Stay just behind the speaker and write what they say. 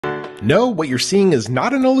No, what you're seeing is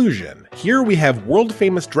not an illusion. Here we have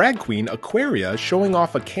world-famous drag queen Aquaria showing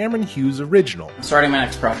off a Cameron Hughes original. I'm starting my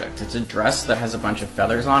next project. It's a dress that has a bunch of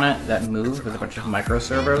feathers on it that move with a bunch of micro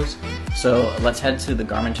servos. So let's head to the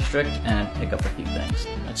garment district and pick up a few things.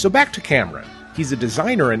 So back to Cameron. He's a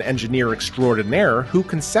designer and engineer extraordinaire who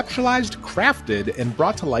conceptualized, crafted, and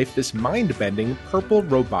brought to life this mind-bending purple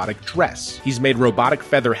robotic dress. He's made robotic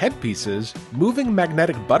feather headpieces, moving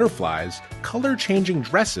magnetic butterflies, color-changing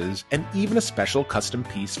dresses, and even a special custom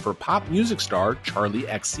piece for pop music star Charlie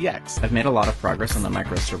XCX. I've made a lot of progress on the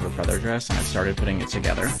micro servo feather dress, and I started putting it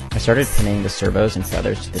together. I started pinning the servos and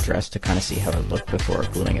feathers to the dress to kind of see how it looked before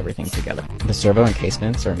gluing everything together. The servo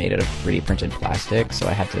encasements are made out of 3D printed plastic, so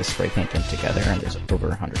I had to spray paint them together, and there's over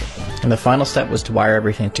 100 of them. And the final step was to wire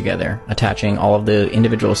everything together, attaching all of the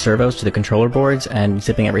individual servos to the controller boards and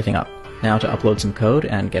zipping everything up. Now to upload some code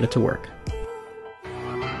and get it to work.